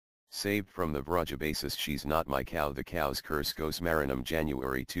Saved from the Vrajabasis She's Not My Cow. The Cow's Curse. Gos Marinum,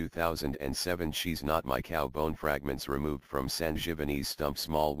 January 2007. She's Not My Cow. Bone fragments removed from Sanjeevani's stump.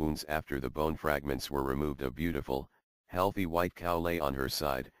 Small wounds after the bone fragments were removed. A beautiful, healthy white cow lay on her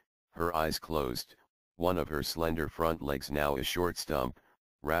side, her eyes closed, one of her slender front legs now a short stump,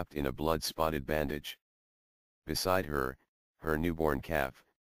 wrapped in a blood-spotted bandage. Beside her, her newborn calf,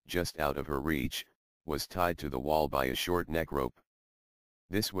 just out of her reach, was tied to the wall by a short neck rope.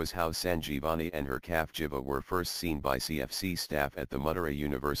 This was how Sanjeevani and her calf Jiva were first seen by CFC staff at the Madurai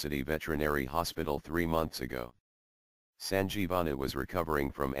University Veterinary Hospital 3 months ago. Sanjeevani was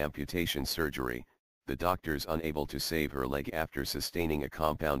recovering from amputation surgery, the doctors unable to save her leg after sustaining a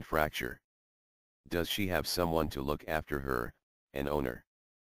compound fracture. Does she have someone to look after her, an owner?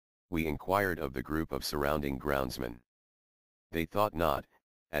 We inquired of the group of surrounding groundsmen. They thought not,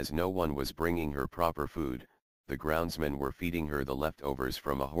 as no one was bringing her proper food. The groundsmen were feeding her the leftovers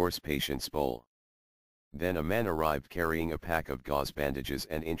from a horse patient's bowl. Then a man arrived carrying a pack of gauze bandages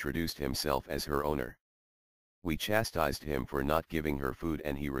and introduced himself as her owner. We chastised him for not giving her food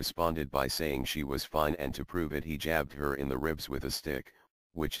and he responded by saying she was fine, and to prove it he jabbed her in the ribs with a stick,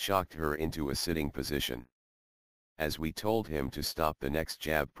 which shocked her into a sitting position. As we told him to stop, the next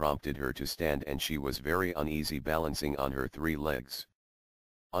jab prompted her to stand and she was very uneasy balancing on her 3 legs.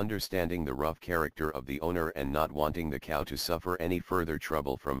 Understanding the rough character of the owner and not wanting the cow to suffer any further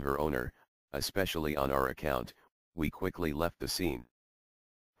trouble from her owner, especially on our account, we quickly left the scene.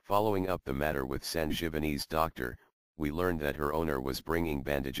 Following up the matter with Sanjeevani's doctor, we learned that her owner was bringing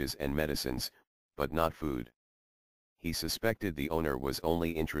bandages and medicines, but not food. He suspected the owner was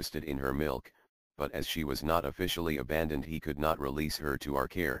only interested in her milk, but as she was not officially abandoned he could not release her to our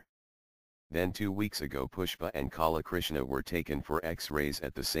care. Then 2 weeks ago Pushpa and Kala Krishna were taken for X-rays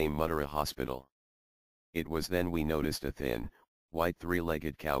at the same Madurai hospital. It was then we noticed a thin, white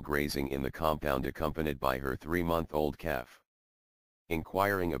 3-legged cow grazing in the compound accompanied by her 3-month-old calf.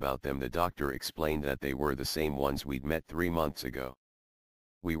 Inquiring about them, the doctor explained that they were the same ones we'd met 3 months ago.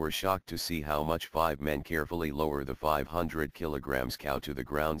 We were shocked to see how much 5 men carefully lower the 500 kilograms cow to the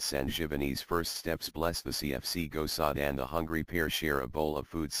ground. Sanjeevani's first steps. Bless the CFC Gosad and the hungry pair share a bowl of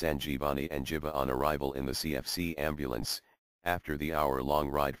food. Sanjeevani and Jiva on arrival in the CFC ambulance, after the hour-long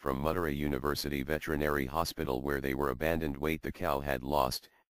ride from Madurai University Veterinary Hospital where they were abandoned. Weight the cow had lost,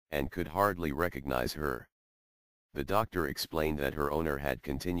 and could hardly recognize her. The doctor explained that her owner had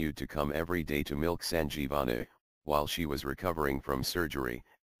continued to come every day to milk Sanjeevani, while she was recovering from surgery,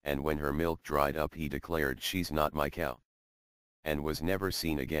 and when her milk dried up he declared she's not my cow, and was never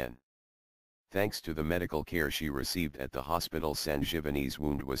seen again. Thanks to the medical care she received at the hospital, Sanjeevani's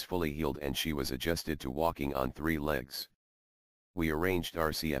wound was fully healed and she was adjusted to walking on 3 legs. We arranged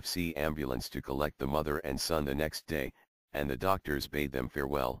our CFC ambulance to collect the mother and son the next day, and the doctors bade them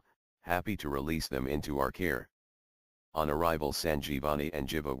farewell, happy to release them into our care. On arrival, Sanjeevani and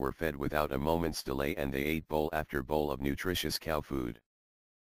Jiva were fed without a moment's delay and they ate bowl after bowl of nutritious cow food.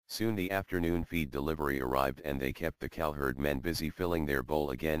 Soon the afternoon feed delivery arrived and they kept the cow herd men busy filling their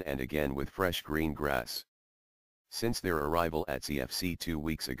bowl again and again with fresh green grass. Since their arrival at CFC 2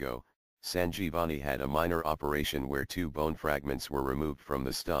 weeks ago, Sanjeevani had a minor operation where 2 bone fragments were removed from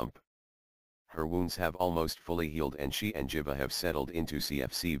the stump. Her wounds have almost fully healed and she and Jiva have settled into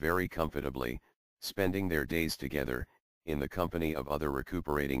CFC very comfortably, spending their days together, in the company of other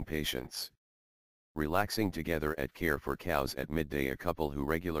recuperating patients. Relaxing together at Care for Cows at midday, a couple who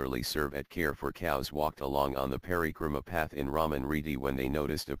regularly serve at Care for Cows walked along on the Parikrama path in Raman Reddy when they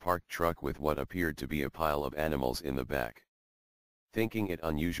noticed a parked truck with what appeared to be a pile of animals in the back. Thinking it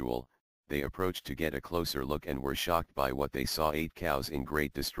unusual, they approached to get a closer look and were shocked by what they saw: 8 cows in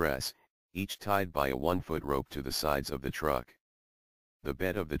great distress, each tied by a 1-foot rope to the sides of the truck. The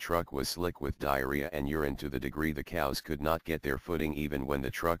bed of the truck was slick with diarrhea and urine to the degree the cows could not get their footing even when the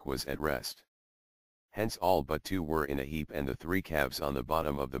truck was at rest. Hence all but 2 were in a heap and the 3 calves on the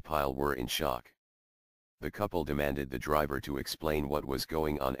bottom of the pile were in shock. The couple demanded the driver to explain what was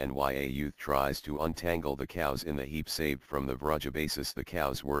going on and why a youth tries to untangle the cows in the heap saved from the Vrajabasis. The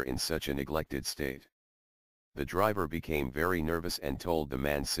cows were in such a neglected state. The driver became very nervous and told the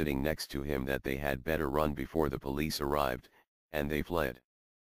man sitting next to him that they had better run before the police arrived, and they fled.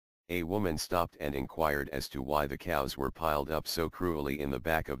 A woman stopped and inquired as to why the cows were piled up so cruelly in the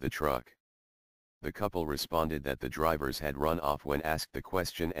back of the truck. The couple responded that the drivers had run off when asked the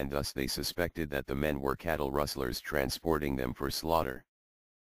question and thus they suspected that the men were cattle rustlers transporting them for slaughter.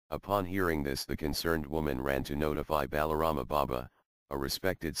 Upon hearing this, the concerned woman ran to notify Balarama Baba, a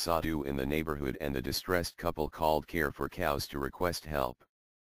respected sadhu in the neighborhood, and the distressed couple called Care for Cows to request help.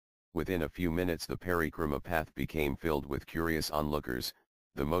 Within a few minutes the Parikrama path became filled with curious onlookers,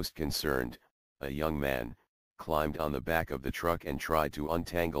 The most concerned, a young man, climbed on the back of the truck and tried to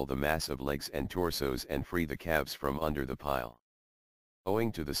untangle the mass of legs and torsos and free the calves from under the pile.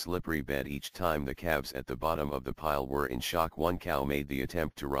 Owing to the slippery bed each time the calves at the bottom of the pile were in shock, one cow made the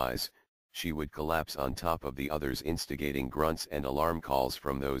attempt to rise. She would collapse on top of the others, instigating grunts and alarm calls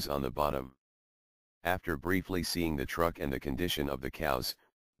from those on the bottom. After briefly seeing the truck and the condition of the cows,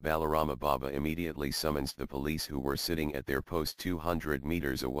 Balarama Baba immediately summons the police, who were sitting at their post 200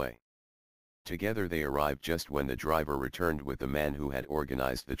 meters away. Together they arrived just when the driver returned with the man who had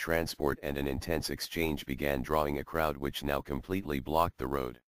organized the transport, and an intense exchange began, drawing a crowd which now completely blocked the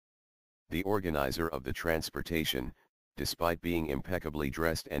road. The organizer of the transportation, despite being impeccably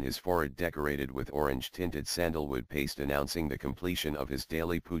dressed and his forehead decorated with orange-tinted sandalwood paste announcing the completion of his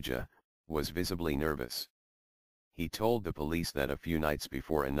daily puja, was visibly nervous. He told the police that a few nights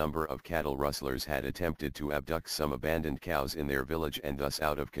before a number of cattle rustlers had attempted to abduct some abandoned cows in their village, and thus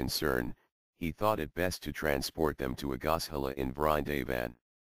out of concern, he thought it best to transport them to a Goshala in Vrindavan.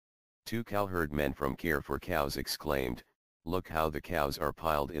 Two cowherd men from Care for Cows exclaimed, "Look how the cows are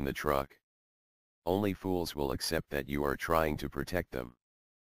piled in the truck. Only fools will accept that you are trying to protect them.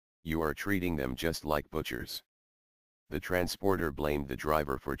 You are treating them just like butchers." The transporter blamed the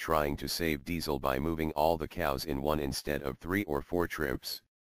driver for trying to save diesel by moving all the cows in one instead of 3 or 4 trips.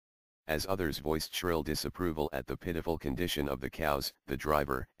 As others voiced shrill disapproval at the pitiful condition of the cows, the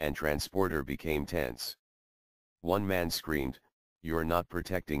driver and transporter became tense. One man screamed, "You're not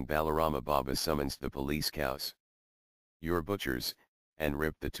protecting Balarama Baba," summons the police cows. "You're butchers," and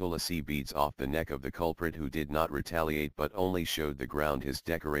ripped the tulasi beads off the neck of the culprit, who did not retaliate but only showed the ground his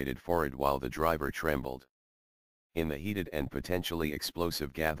decorated forehead while the driver trembled. In the heated and potentially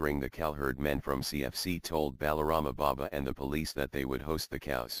explosive gathering, the cowherd men from CFC told Balarama Baba and the police that they would host the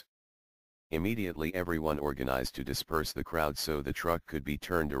cows. Immediately everyone organized to disperse the crowd so the truck could be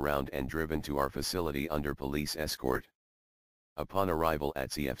turned around and driven to our facility under police escort. Upon arrival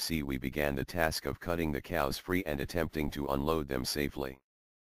at CFC, we began the task of cutting the cows free and attempting to unload them safely.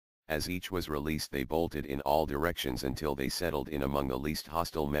 As each was released, they bolted in all directions until they settled in among the least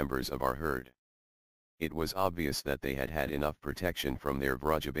hostile members of our herd. It was obvious that they had had enough protection from their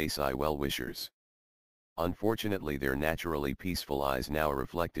Vrajabasi well-wishers. Unfortunately, their naturally peaceful eyes now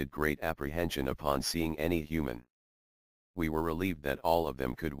reflected great apprehension upon seeing any human. We were relieved that all of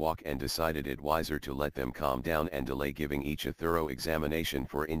them could walk, and decided it wiser to let them calm down and delay giving each a thorough examination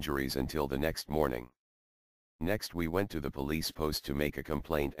for injuries until the next morning. Next we went to the police post to make a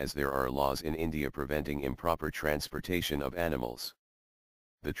complaint, as there are laws in India preventing improper transportation of animals.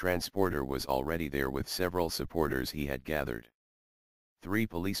 The transporter was already there with several supporters he had gathered. 3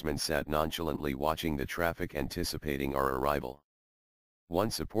 policemen sat nonchalantly watching the traffic, anticipating our arrival. One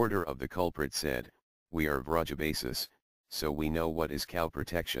supporter of the culprit said, "We are Vrajabasis, so we know what is cow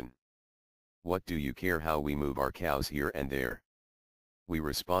protection. What do you care how we move our cows here and there?" We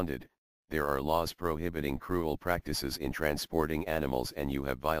responded, "There are laws prohibiting cruel practices in transporting animals, and you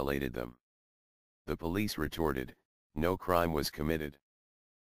have violated them." The police retorted, "No crime was committed.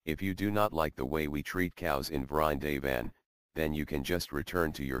 If you do not like the way we treat cows in Vrindavan, then you can just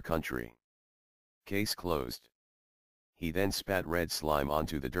return to your country. Case closed." He then spat red slime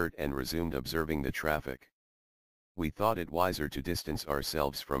onto the dirt and resumed observing the traffic. We thought it wiser to distance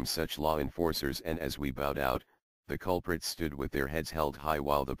ourselves from such law enforcers, and as we bowed out, the culprits stood with their heads held high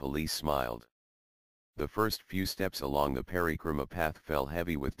while the police smiled. The first few steps along the parikrama path fell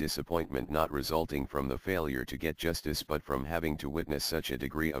heavy with disappointment, not resulting from the failure to get justice but from having to witness such a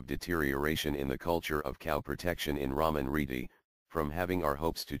degree of deterioration in the culture of cow protection in Raman Reddy, from having our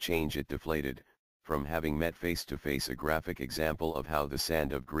hopes to change it deflated, from having met face to face a graphic example of how the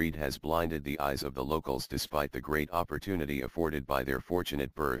sand of greed has blinded the eyes of the locals despite the great opportunity afforded by their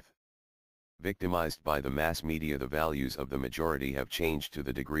fortunate birth. Victimized by the mass media, the values of the majority have changed to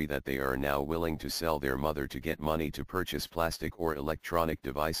the degree that they are now willing to sell their mother to get money to purchase plastic or electronic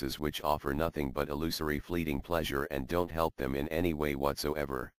devices which offer nothing but illusory fleeting pleasure and don't help them in any way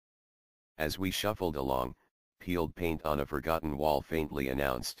whatsoever. As we shuffled along, peeled paint on a forgotten wall faintly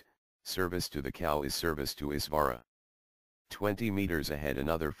announced, "Service to the cow is service to Isvara." 20 meters ahead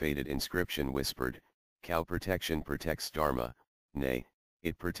another faded inscription whispered, "Cow protection protects Dharma, nay,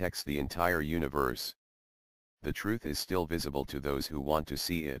 it protects the entire universe." The truth is still visible to those who want to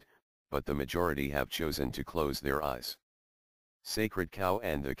see it, but the majority have chosen to close their eyes. Sacred cow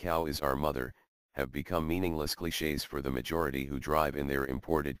and the cow is our mother have become meaningless cliches for the majority who drive in their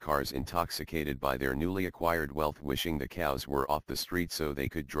imported cars intoxicated by their newly acquired wealth, wishing the cows were off the street so they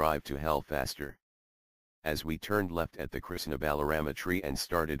could drive to hell faster. As we turned left at the Krishna Balarama tree and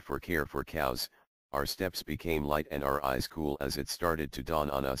started for Care for Cows, Our steps became light and our eyes cool as it started to dawn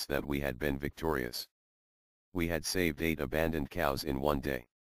on us that we had been victorious. We had saved 8 abandoned cows in one day.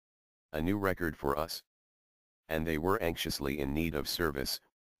 A new record for us. And they were anxiously in need of service,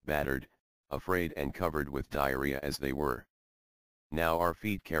 battered, afraid and covered with diarrhea as they were. Now our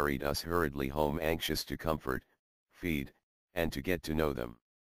feet carried us hurriedly home, anxious to comfort, feed, and to get to know them.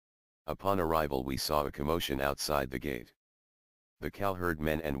 Upon arrival we saw a commotion outside the gate. The cowherd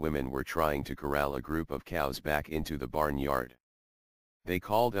men and women were trying to corral a group of cows back into the barnyard. They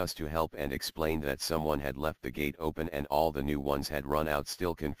called us to help and explained that someone had left the gate open and all the new ones had run out,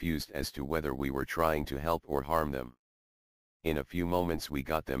 still confused as to whether we were trying to help or harm them. In a few moments we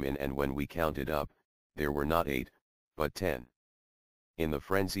got them in, and when we counted up, there were not 8, but 10. In the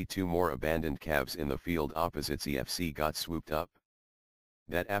frenzy 2 more abandoned calves in the field opposite CFC got swooped up.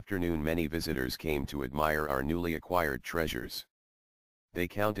 That afternoon many visitors came to admire our newly acquired treasures. They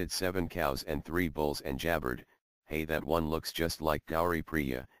counted 7 cows and 3 bulls and jabbered, "Hey, that one looks just like Gauri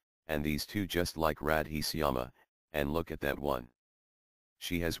Priya, and these 2 just like Radhi Syama, and look at that one.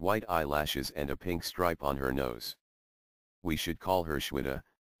 She has white eyelashes and a pink stripe on her nose. We should call her Shweta."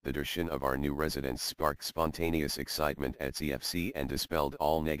 The darshan of our new residents sparked spontaneous excitement at CFC and dispelled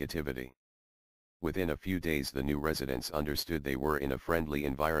all negativity. Within a few days the new residents understood they were in a friendly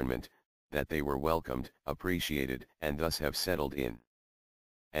environment, that they were welcomed, appreciated, and thus have settled in.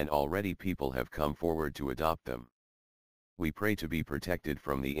 And already people have come forward to adopt them. We pray to be protected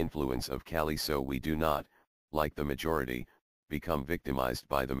from the influence of Kali so we do not, like the majority, become victimized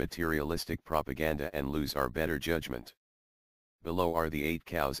by the materialistic propaganda and lose our better judgment. Below are the 8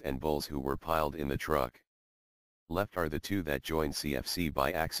 cows and bulls who were piled in the truck. Left are the 2 that joined CFC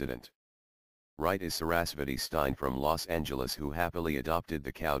by accident. Right is Sarasvati Stein from Los Angeles, who happily adopted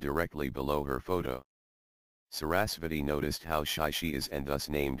the cow directly below her photo. Sarasvati noticed how shy she is and thus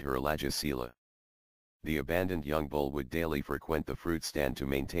named her Lajasila. The abandoned young bull would daily frequent the fruit stand to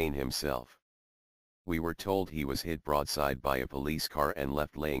maintain himself. We were told he was hit broadside by a police car and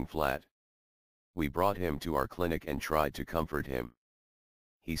left laying flat. We brought him to our clinic and tried to comfort him.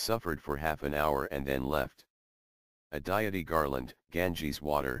 He suffered for half an hour and then left. A deity garland, Ganges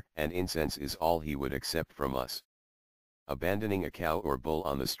water, and incense is all he would accept from us. Abandoning a cow or bull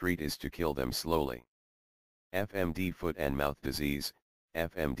on the street is to kill them slowly. FMD, foot and mouth disease,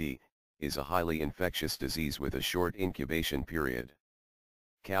 FMD, is a highly infectious disease with a short incubation period.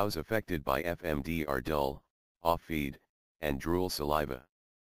 Cows affected by FMD are dull, off-feed, and drool saliva.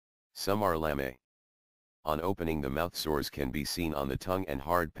 Some are lame. On opening, the mouth sores can be seen on the tongue and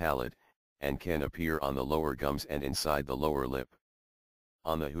hard palate, and can appear on the lower gums and inside the lower lip.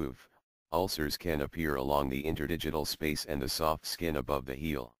 On the hoof, ulcers can appear along the interdigital space and the soft skin above the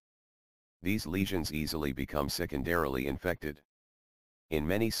heel. These lesions easily become secondarily infected. In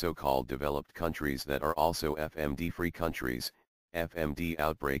many so-called developed countries that are also FMD-free countries, FMD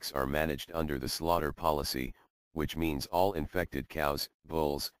outbreaks are managed under the slaughter policy, which means all infected cows,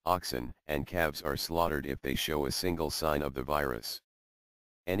 bulls, oxen, and calves are slaughtered if they show a single sign of the virus.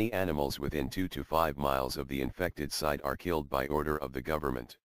 Any animals within 2 to 5 miles of the infected site are killed by order of the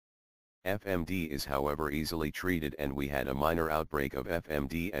government. FMD is however easily treated, and we had a minor outbreak of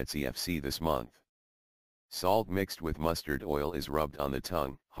FMD at CFC this month. Salt mixed with mustard oil is rubbed on the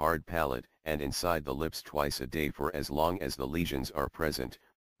tongue, hard palate, and inside the lips twice a day for as long as the lesions are present.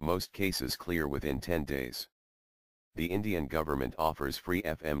 Most cases clear within 10 days. The Indian government offers free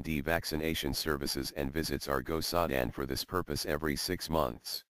FMD vaccination services and visits our Gosadan for this purpose every 6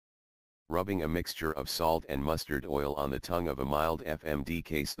 months. Rubbing a mixture of salt and mustard oil on the tongue of a mild FMD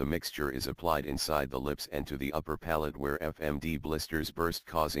case, the mixture is applied inside the lips and to the upper palate where FMD blisters burst,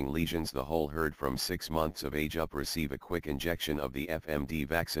 causing lesions. The whole herd from 6 months of age up receive a quick injection of the FMD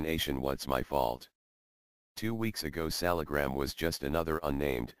vaccination. What's my fault? 2 weeks ago Salagram was just another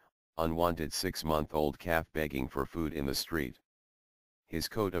unnamed, unwanted 6-month-old calf begging for food in the street. His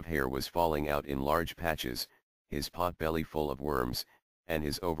coat of hair was falling out in large patches, his pot belly full of worms, and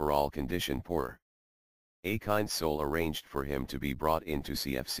his overall condition poor. A kind soul arranged for him to be brought into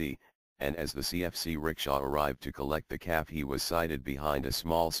CFC, and as the CFC rickshaw arrived to collect the calf, he was sighted behind a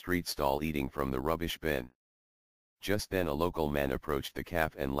small street stall eating from the rubbish bin. Just then a local man approached the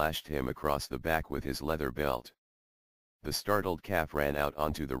calf and lashed him across the back with his leather belt. The startled calf ran out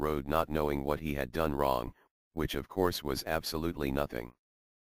onto the road, not knowing what he had done wrong, which of course was absolutely nothing.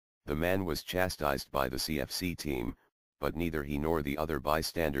 The man was chastised by the CFC team, but neither he nor the other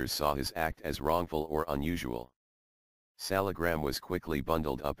bystanders saw his act as wrongful or unusual. Salagram was quickly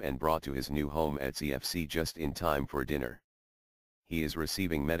bundled up and brought to his new home at CFC just in time for dinner. He is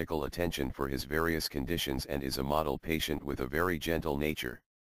receiving medical attention for his various conditions and is a model patient with a very gentle nature.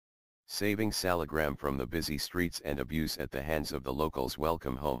 Saving Salagram from the busy streets and abuse at the hands of the locals.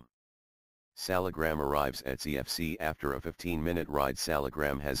 Welcome home. Salagram arrives at CFC after a 15-minute ride.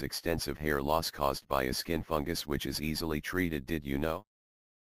 Salagram has extensive hair loss caused by a skin fungus which is easily treated. Did you know?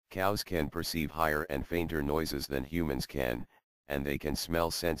 Cows can perceive higher and fainter noises than humans can, and they can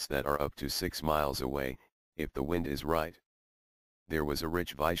smell scents that are up to 6 miles away, if the wind is right. There was a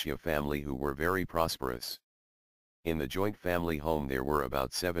rich Vaishya family who were very prosperous. In the joint family home there were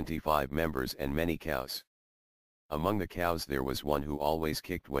about 75 members and many cows. Among the cows there was one who always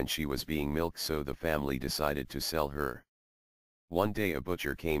kicked when she was being milked, so the family decided to sell her. One day a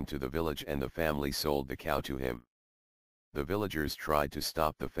butcher came to the village and the family sold the cow to him. The villagers tried to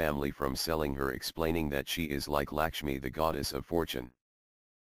stop the family from selling her, explaining that she is like Lakshmi, the goddess of fortune.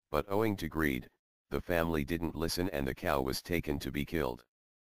 But owing to greed, the family didn't listen and the cow was taken to be killed.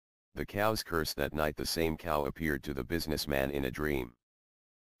 The cow's curse. That night the same cow appeared to the businessman in a dream.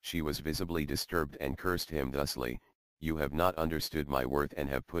 She was visibly disturbed and cursed him thusly, "You have not understood my worth and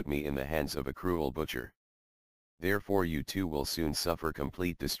have put me in the hands of a cruel butcher. Therefore you too will soon suffer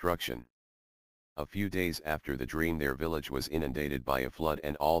complete destruction." A few days after the dream their village was inundated by a flood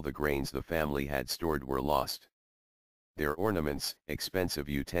and all the grains the family had stored were lost. Their ornaments, expensive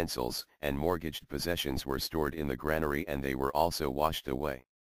utensils, and mortgaged possessions were stored in the granary and they were also washed away.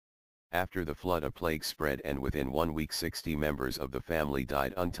 After the flood a plague spread and within 1 week 60 members of the family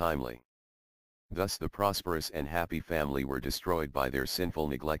died untimely. Thus the prosperous and happy family were destroyed by their sinful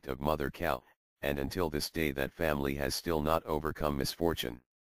neglect of Mother Cow, and until this day that family has still not overcome misfortune.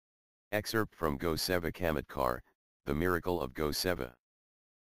 Excerpt from Goseva Chamatkar, The Miracle of Goseva.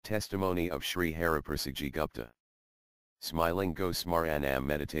 Testimony of Sri Hariprasad Gupta. Smiling Gosmaranam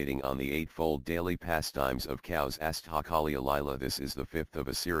meditating on the eightfold daily pastimes of cows. Astakalia Lila. This is the fifth of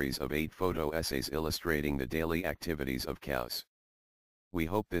a series of 8 photo essays illustrating the daily activities of cows. We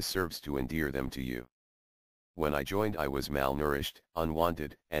hope this serves to endear them to you. When I joined I was malnourished,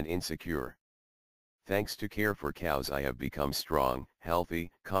 unwanted, and insecure. Thanks to care for cows I have become strong,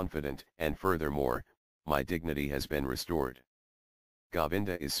 healthy, confident, and furthermore, my dignity has been restored.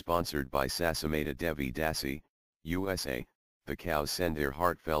 Govinda is sponsored by Sasamata Devi Dasi, USA. The cows send their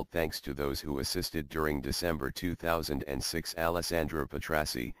heartfelt thanks to those who assisted during December 2006. Alessandra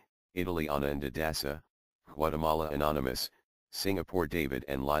Petrassi, Italy. Ananda Dasa, Guatemala. Anonymous, Singapore. David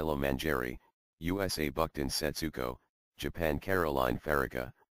and Lila Manjari, USA. Bukton Setsuko, Japan. Caroline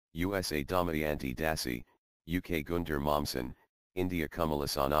Faraka, USA. Damayanti Dasi, UK. Gunter Momsen, India.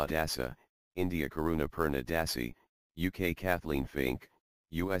 Kumalasana Dasa, India. Karuna Purna Dasi, UK. Kathleen Fink,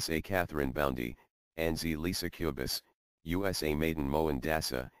 USA. Catherine Boundy, Anzi Lisa Kubis, USA. Maiden Mohan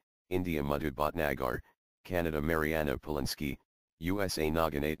Dasa, India. Madhu Bhatnagar, Canada. Mariana Polinsky, USA.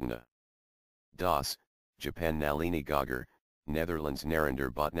 Naganatana Das, Japan. Nalini Gagar, Netherlands. Narendra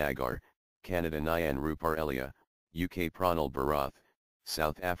Bhatnagar, Canada. Nyan Rupar Elia, UK. Pranal Bharath,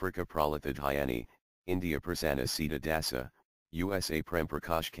 South Africa. Pralathad Hyani, India. Prasanna Sita Dasa, USA. Prem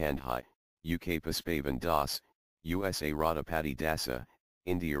Prakash Kandhai, UK. Puspavan Das, USA. Radha Patti Dasa,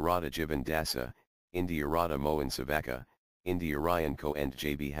 India. Radha Jivan Dasa, India. Radha Mohan Savaka, India. Ryan Ko and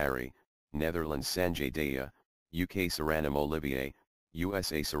JB Harry, Netherlands. Sanjay Daya, UK. Saranam Olivier,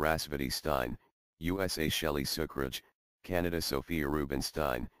 USA. Sarasvati Stein, USA. Shelley Sukraj, Canada. Sophia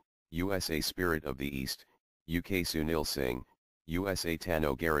Rubinstein, USA. Spirit of the East, UK. Sunil Singh, USA.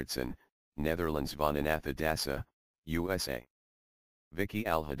 Tano Gerritsen, Netherlands. Vananatha Dasa, USA. Vicky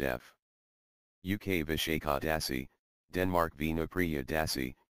Alhadef, UK. Vishekha Dasi, Denmark. Vina Priya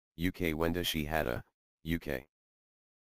Dasi, UK. Wenda Shihata, UK.